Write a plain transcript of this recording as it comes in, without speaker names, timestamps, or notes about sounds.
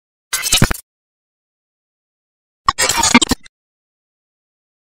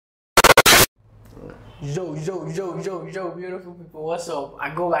Yo, beautiful people, what's up? I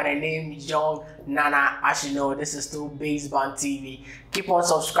go by the name Young Nana. As you know, this is still Bassband TV. Keep on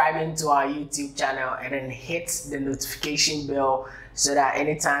subscribing to our YouTube channel and then hit the notification bell so that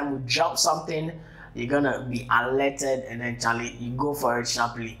anytime we drop something, you're gonna be alerted and then Charlie, you go for it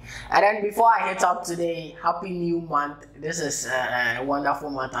sharply. And then before I hit up today, happy new month. This is a wonderful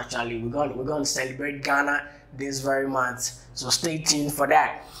month actually. We're gonna celebrate Ghana this very month, so stay tuned for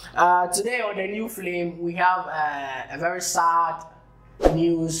that. Today on the New Flame, we have a very sad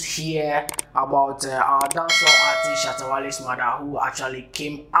news here about our dancehall artist Shatta Wale's mother, who actually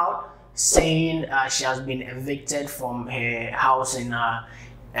came out saying she has been evicted from her house in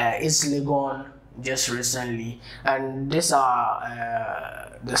East Legon just recently, and these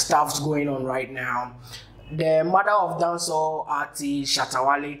are the stuffs going on right now. The mother of dancehall artist Shatta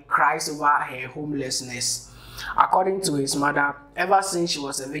Wale cries over her homelessness. According to his mother, ever since she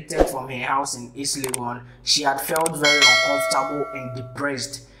was evicted from her house in East Legon, she had felt very uncomfortable and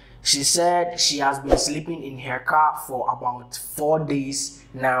depressed. She said she has been sleeping in her car for about 4 days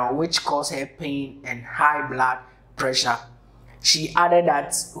now, which caused her pain and high blood pressure. She added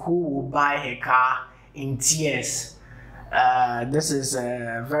that who will buy her car in tears. This is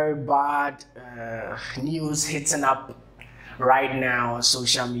very bad news hitting up right now on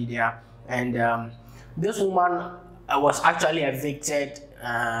social media, and this woman was actually evicted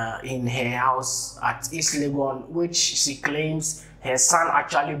in her house at East Legon, which she claims her son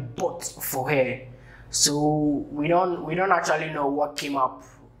actually bought for her. So we don't actually know what came up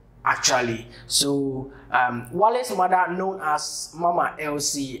actually. So Wale's mother, known as Mama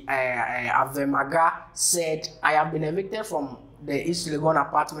Elsie Avemaga, said, "I have been evicted from the East Legon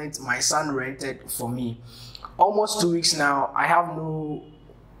apartment my son rented for me. Almost 2 weeks now. I have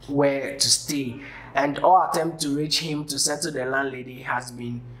nowhere to stay, and all attempt to reach him to settle the landlady has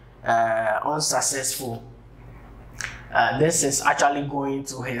been unsuccessful." This is actually going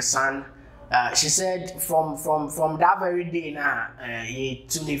to her son. She said from that very day now, he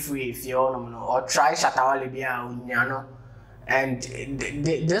tune free if you or try Shatta Wale bia, and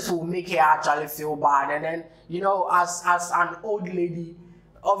this will make her actually feel bad. And then, you know, as an old lady,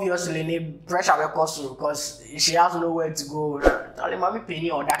 obviously pressure will cause her because she has nowhere to go. Tell mommy penny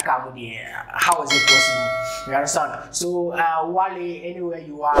or that car, how is it possible? You understand? So Wale, anywhere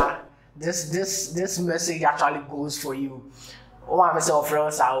you are, this message actually goes for you. Oh, I'm myself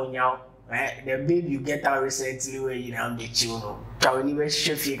friends are now. The baby you get out recently where you know the children. Can we even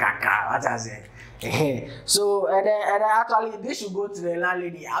shift your car? What I say? So and then actually they should go to the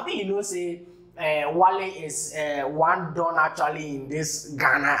landlady. I mean, you know, say Wale is one don actually in this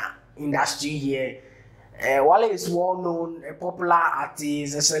Ghana industry here. Wale is well known, a popular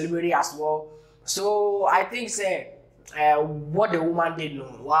artist, a celebrity as well. So I think say what the woman did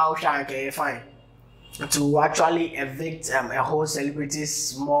know, wow, fine, to actually evict a whole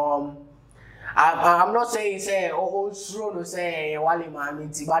celebrity's mom. I'm not saying say slow no say Wale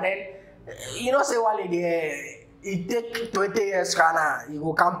mamiti, but then you know say Wale it take 20 years kana you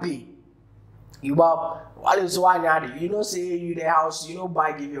go camping. You buy Wale so one you know say you the house, you know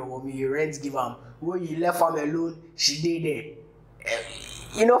buy give your home, you rent give them. When you left them alone, she did there.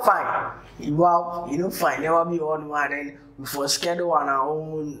 You know fine. You know fine. Never be on one then before schedule on our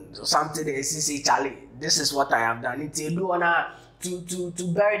own something they say Charlie. This is what I have done. It's a do on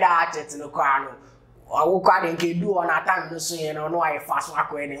to bury that asset in the car. I will call and do on a time no so you know I fast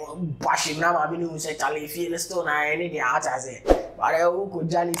work when bash him now. I mean say Charlie feel stone I need the heart as it. But I will go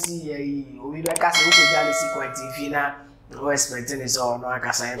jealousy we like us who jealousy quite if you know no expecting is all no I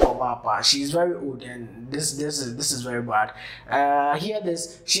can say come up. She's very old and this is very bad. Hear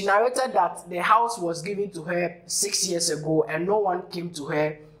this. She narrated that the house was given to her 6 years ago and no one came to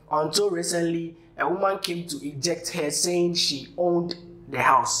her until recently. A woman came to eject her, saying she owned the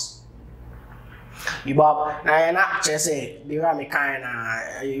house. You Bob, now not just say they were me kind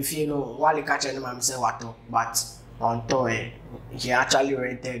if you know Wale catch any man say what, but on toy he actually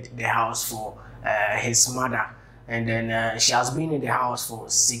rented the house for his mother, and then she has been in the house for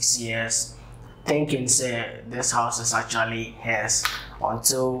 6 years, thinking say this house is actually hers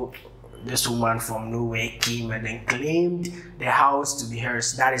until this woman from nowhere came and then claimed the house to be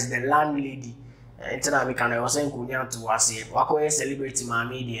hers. That is the landlady. Internal we can also kunya to us wako celebrity ma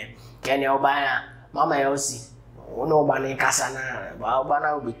media Kenya obana Mama Elsie no bana kasana ba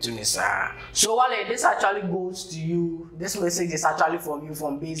bana obitunisa. So Wale, this actually goes to you. This message is actually from you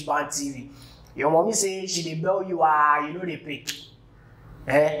from Bassband TV. Your mommy say she dey bell you you know they pick.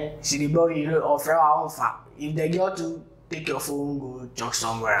 She dey bell you know offer her offer. If the girl to take your phone go talk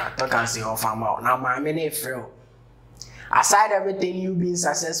somewhere talk and say offer now my many friend. aside everything you being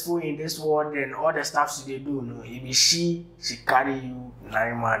successful in this world and all the stuff they do, no, it be she carry you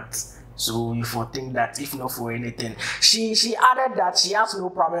 9 months. So you for think that if not for anything, she added that she has no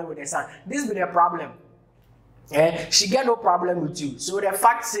problem with the son. This be the problem. She get no problem with you. So the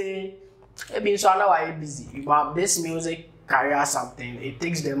fact say, maybe so now I busy, but this music career something, it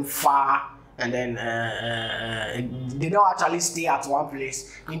takes them far, and then they don't actually stay at one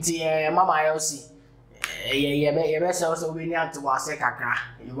place. Into Mama Elsie, also we need to was a kakra.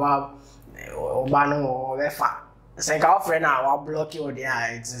 You have Obano or Vefa. Say our friend now will block you there.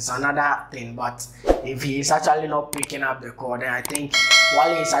 It's another thing. But if he is actually not picking up the call, then I think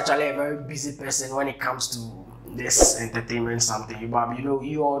Wale is actually a very busy person when it comes to this entertainment something. You know,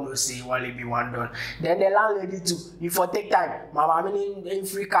 you all know say Wale be one done. Then the landlady too. If for take time, Mama in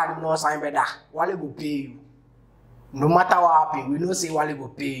free card no sign better. Wale will pay you. No matter what happens, we know say Wale will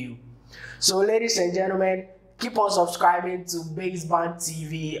pay you. So ladies and gentlemen, keep on subscribing to Bassband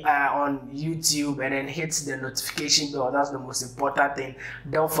TV on YouTube and then hit the notification bell. That's the most important thing.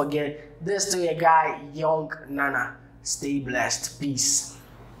 Don't forget, this to your guy, Young Nana. Stay blessed. Peace.